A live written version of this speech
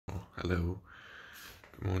Hello,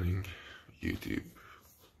 good morning, YouTube.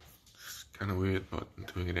 It's kind of weird, but I'm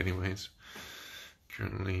doing it anyways.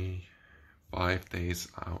 Currently 5 days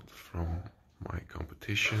out from my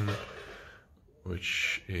competition,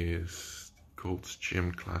 which is the Gold's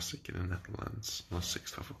Gym Classic in the Netherlands on the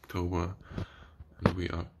 6th of October. And we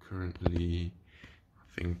are currently,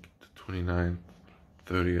 I think, the 29th,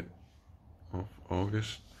 30th of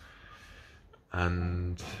August.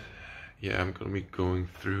 And yeah, I'm gonna be going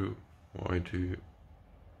through what I do.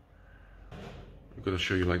 I'm gonna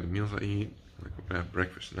show you like the meals I eat. Like I'm gonna have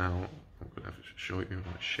breakfast now. I'm gonna have to show you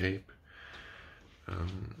my shape.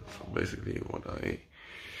 So basically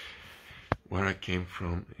where I came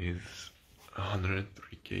from is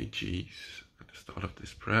 103 kgs at the start of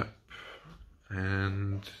this prep,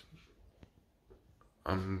 and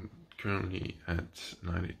I'm currently at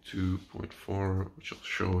 92.4, which I'll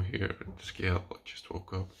show here at the scale. I just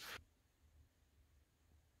woke up.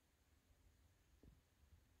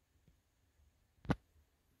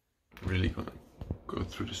 Really gonna go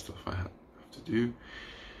through the stuff I have to do.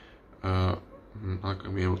 I'm not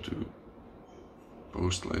gonna be able to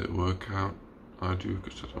post like a workout I do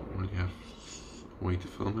because I don't really have a way to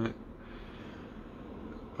film it.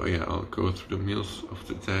 But yeah, I'll go through the meals of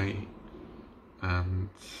the day, and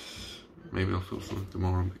maybe I'll film something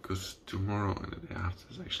tomorrow, because tomorrow and the day after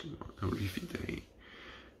is actually a refeed day.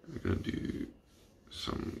 I'm gonna do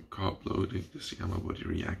some carb loading to see how my body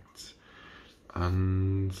reacts.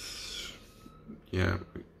 And yeah,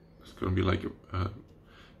 it's gonna be like a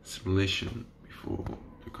simulation before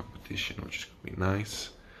the competition, which is gonna be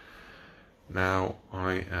nice. Now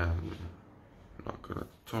I am not gonna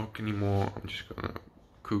talk anymore. I'm just gonna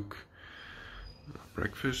cook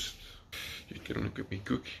breakfast. You can look at me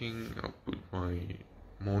cooking. I'll put my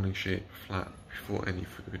morning shape flat before any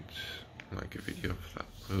food, like a video of that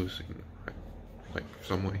posing, like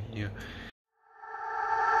somewhere here.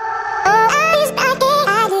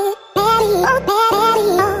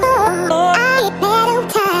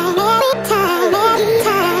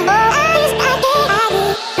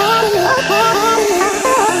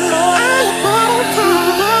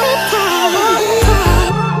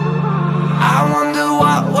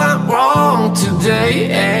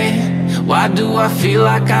 Why do I feel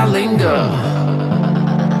like I linger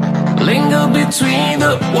between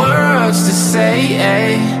the words to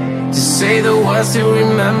say the words to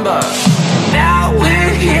remember. Now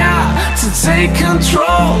we're here to take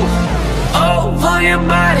control over your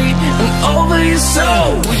body and over your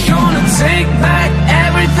soul. We're gonna take back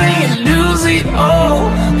everything and lose it all,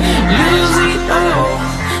 lose it all.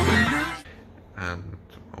 And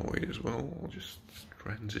my weight as well, I'll just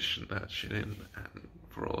transition that shit in, and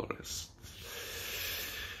for all the rest,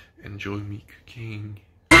 enjoy me cooking.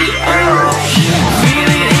 Feel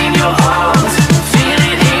it in your arms, feel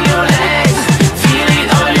it in your legs, feel it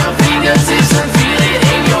on your fingertips and feel it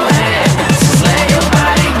in your head. Just let your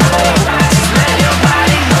body go, just let your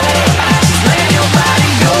body go, just let your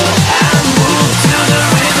body go and move to the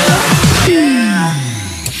rhythm.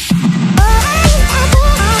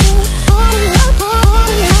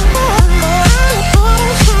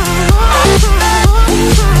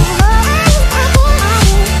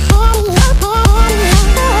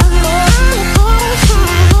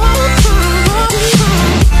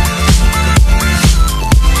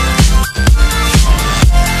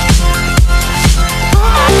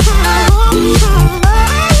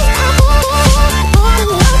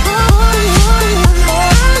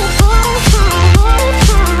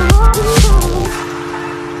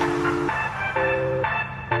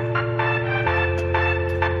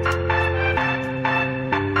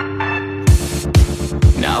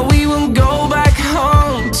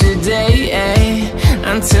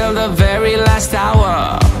 Until the very last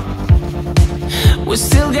hour, we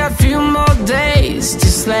still got few more days to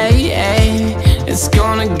slay. It's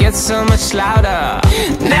gonna get so much louder.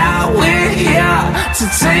 Now we're here to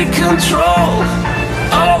take control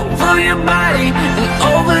over your body and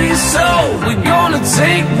over your soul. We're gonna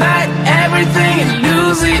take back everything and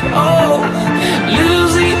lose it all,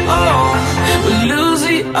 lose it all, lose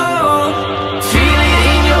it all. Feel it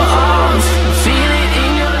in your arms, feel it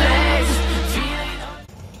in your legs, feel it all.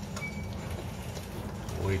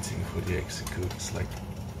 Waiting for the eggs to cook is like the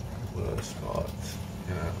worst part.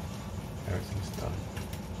 Yeah, everything's done.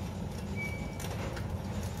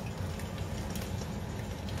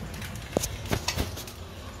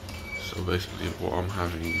 So basically what I'm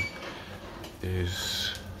having is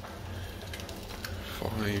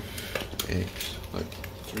 5 eggs, like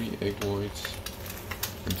 3 egg whites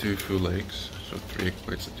and 2 full eggs. So 3 egg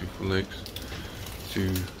whites and 2 full eggs,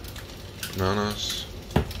 2 bananas,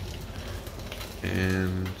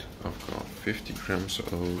 and I've got 50 grams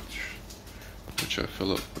of oats, which I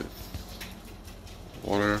fill up with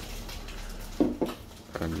water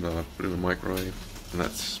and put in the microwave, and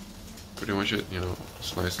that's pretty much it. You know,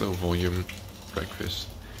 it's a nice little volume breakfast,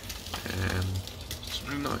 and it's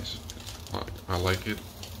really nice. I like it,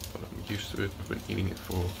 but I'm used to it. I've been eating it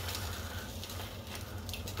for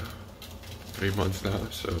 3 months now,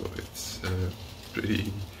 so it's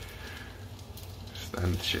pretty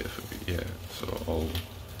standard shit for me. Yeah, so I'll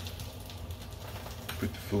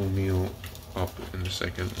put the full meal up in a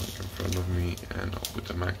second, like in front of me, and I'll put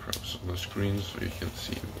the macros on the screen so you can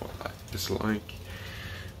see what that is like.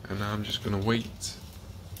 And now I'm just gonna wait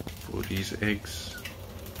for these eggs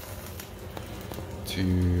to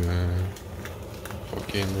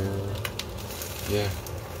yeah,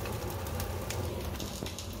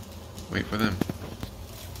 wait for them.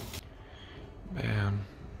 Bam,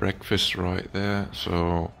 breakfast right there.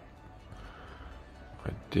 So I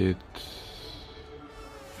did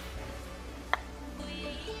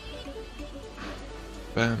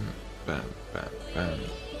bam, bam, bam, bam.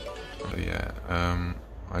 Oh yeah,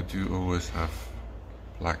 I do always have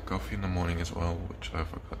black coffee in the morning as well, which I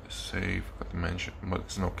forgot to say, forgot to mention, but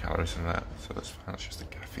there's no calories in that, so that's fine. It's just the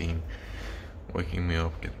caffeine waking me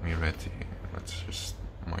up, getting me ready. That's just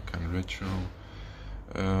my kind of ritual.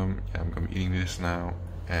 Yeah, I'm gonna be eating this now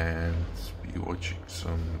and be watching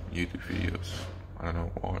some YouTube videos. I don't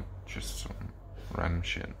know what, just some random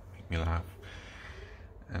shit, make me laugh.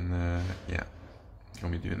 And yeah, I'm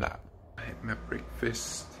gonna be doing that. I had my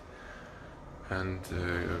breakfast, and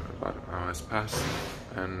about an hour has passed,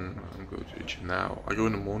 and I'm going to the gym now. I go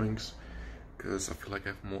in the mornings because I feel like I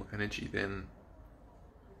have more energy then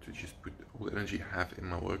to just put all the energy I have in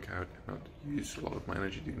my workout and not use a lot of my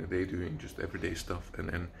energy during the day doing just everyday stuff, and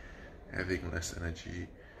then having less energy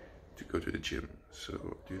to go to the gym.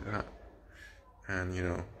 So do that, and you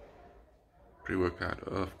know, pre-workout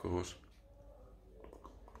of course,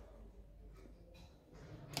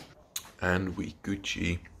 and we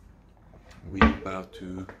Gucci. We about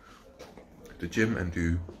to the gym and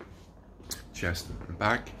do chest and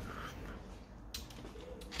back.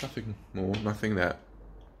 Nothing more, nothing that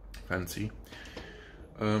fancy.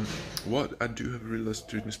 What I do have realized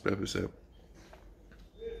during this prep is that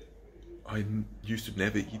I used to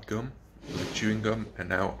never eat gum, like chewing gum, and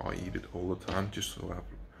now I eat it all the time just so I have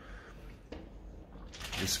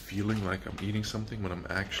this feeling like I'm eating something when I'm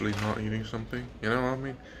actually not eating something. You know what I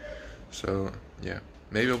mean? So yeah,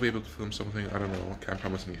 maybe I'll be able to film something. I don't know, can't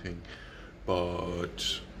promise anything,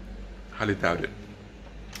 but highly doubt it.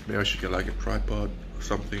 Maybe I should get like a tripod or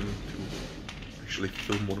something to actually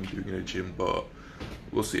film what I'm doing in the gym, but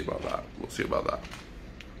we'll see about that. We'll see about that.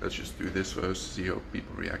 Let's just do this first, see how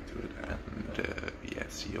people react to it, and yeah,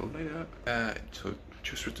 see you later. So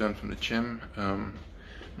just returned from the gym.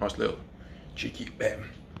 Nice little cheeky bam,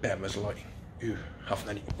 bam as like, ooh, half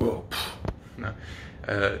nanny, whoa, no.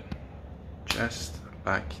 Chest,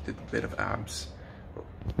 back, did a bit of abs,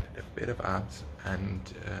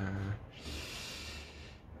 and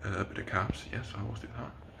a bit of calves. Yes, I always do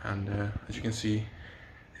that. And as you can see,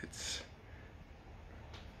 it's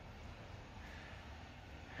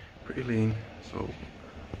pretty lean, so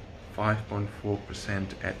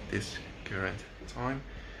 5.4% at this current time.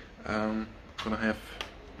 Gonna have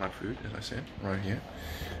my food, as I said, right here.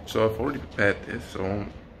 So I've already prepared this, so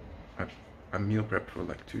I meal prep for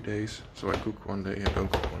like 2 days. So I cook one day, I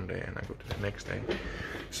don't cook one day, and I go to the next day.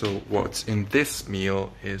 So what's in this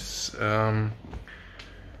meal is a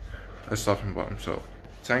stuffing bottom. So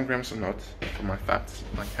 10 grams of nuts for my fats,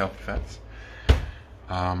 like healthy fats.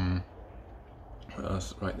 What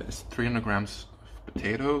else? Right, there's 300 grams of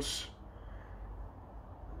potatoes,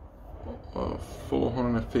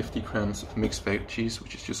 450 grams of mixed veggies,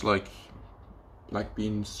 which is just like black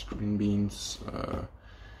beans, green beans,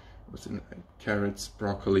 what's in carrots,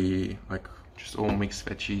 broccoli, like just all mixed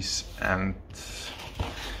veggies, and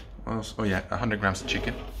also, oh yeah, 100 grams of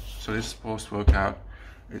chicken. So this is post-workout.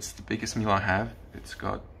 It's the biggest meal I have. It's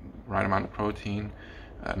got the right amount of protein,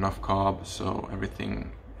 enough carbs, so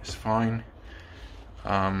everything is fine.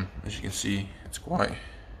 As you can see, it's quite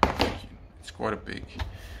a big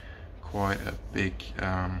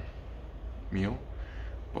meal,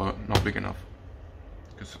 but not big enough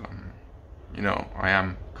because you know, I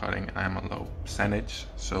am cutting and I am a low percentage.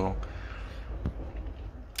 So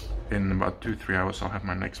in about 2-3 hours I'll have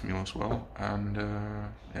my next meal as well, and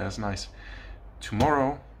yeah, it's nice.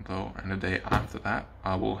 Tomorrow though, and the day after that,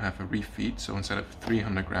 I will have a refeed. So instead of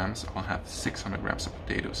 300 grams, I'll have 600 grams of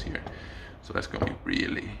potatoes here. So that's gonna be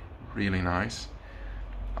really nice.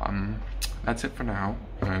 That's it for now,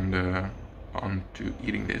 and on to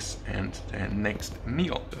eating this and the next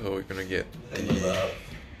meal. So we're gonna get the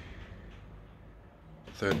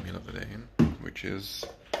third meal of the day in, which is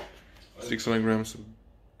 600 grams of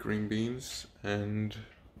green beans and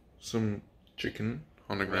some chicken,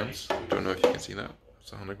 100 grams. Don't know if you can see that.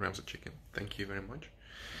 It's 100 grams of chicken. Thank you very much.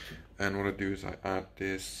 And what I do is I add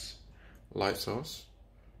this light sauce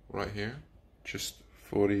right here, just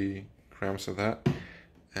 40 grams of that,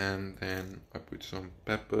 and then I put some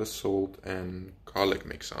pepper, salt and garlic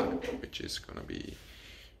mix on it, which is gonna be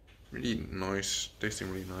really nice,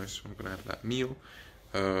 tasting really nice. I'm gonna have that meal.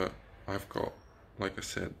 I've got, like I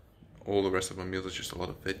said, all the rest of my meals are just a lot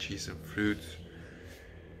of veggies and fruits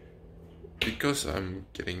because I'm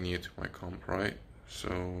getting near to my comp, right?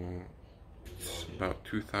 So it's about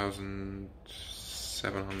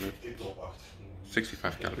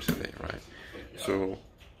 2,765 calories a day, right? So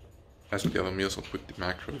as with the other meals, I'll put the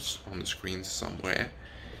macros on the screen somewhere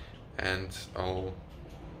and I'll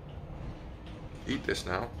eat this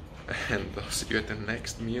now and I'll see you at the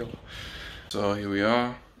next meal. So here we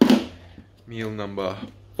are, meal number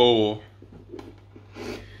 4.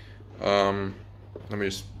 Let me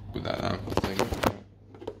just put that down.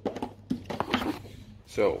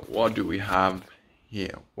 So what do we have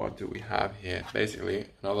here? What do we have here? Basically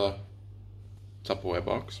another Tupperware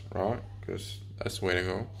box, right? Because that's the way to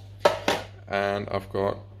go. And I've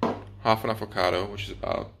got half an avocado, which is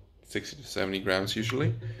about 60 to 70 grams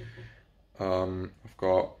usually. I've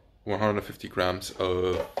got 150 grams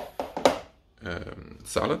of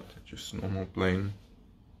salad, just normal plain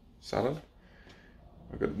salad.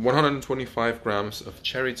 I've got 125 grams of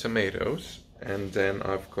cherry tomatoes, and then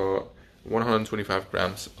I've got 125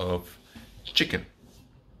 grams of chicken.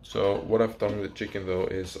 So what I've done with the chicken though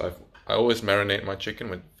is I always marinate my chicken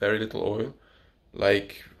with very little oil,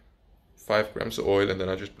 like 5 grams of oil, and then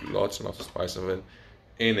I just put lots and lots of spice of it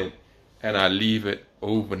in it, and I leave it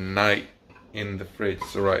overnight in the fridge.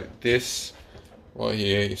 So right, this right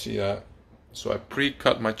here, you see that? So I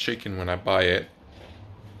pre-cut my chicken when I buy it,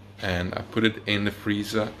 and I put it in the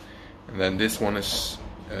freezer, and then this one is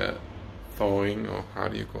thawing, or how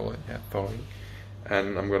do you call it? Yeah, thawing.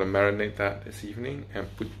 And I'm gonna marinate that this evening and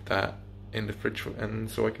put that in the fridge,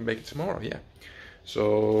 and so I can bake it tomorrow. Yeah.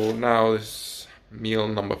 So now this meal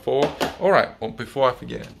number 4. All right. Well, before I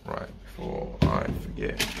forget,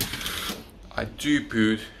 I do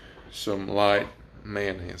put some light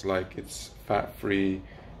mayonnaise, like it's fat-free,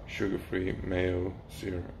 sugar-free mayo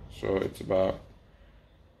syrup. So it's about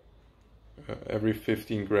every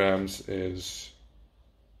 15 grams is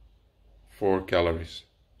 4 calories.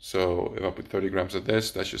 So if I put 30 grams of this,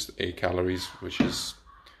 that's just 8 calories, which is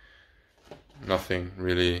nothing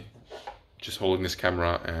really. Just holding this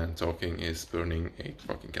camera and talking is burning 8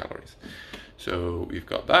 fucking calories. So we've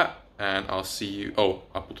got that, and I'll see you. Oh,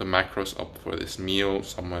 I'll put the macros up for this meal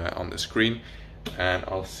somewhere on the screen, and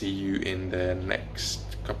I'll see you in the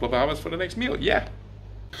next couple of hours for the next meal. Yeah.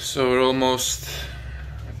 So we're almost,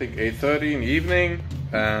 I think, 8:30 in the evening,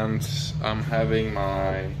 and I'm having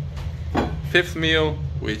my 5th meal,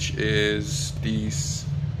 which is these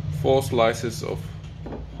 4 slices of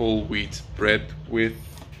whole wheat bread with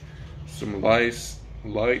some light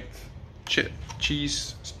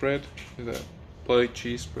cheese spread. Is that light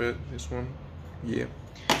cheese spread? This one, yeah.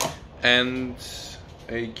 And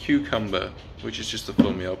a cucumber, which is just to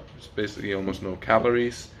fill me up. It's basically almost no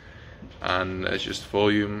calories, and it's just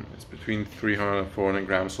volume. It's between 300 and 400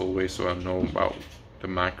 grams always, so I know about the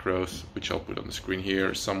macros, which I'll put on the screen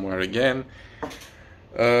here somewhere again.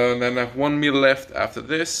 Then I have 1 meal left after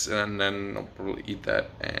this, and then I'll probably eat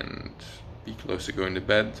that and be close to going to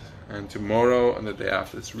bed. And tomorrow and the day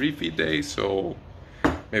after is refeed day, so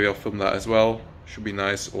maybe I'll film that as well. Should be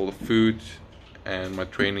nice. All the food and my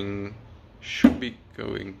training should be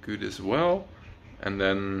going good as well. And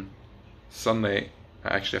then Sunday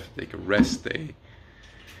I actually have to take a rest day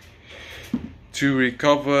to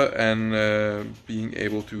recover and being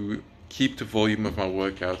able to keep the volume of my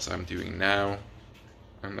workouts I'm doing now.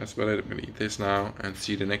 And that's about it. I'm gonna eat this now and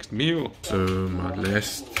see the next meal. So my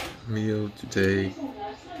last meal today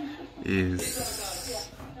is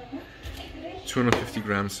 250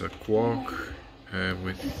 grams of quark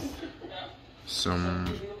with some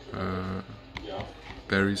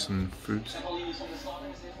berries and fruit,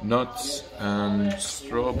 nuts and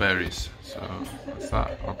strawberries. So that's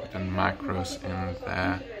that. I'll put the macros in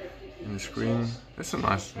there in the screen. It's a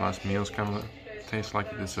nice meal. It's kind of tastes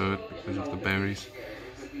like a dessert because of the berries.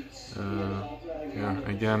 Yeah,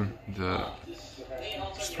 again, the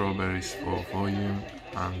strawberries for volume,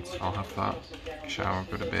 and I'll have that, shower,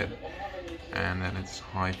 go to bed, and then it's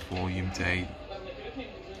high volume day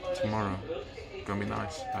tomorrow. Gonna be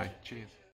nice. Bye. Cheers.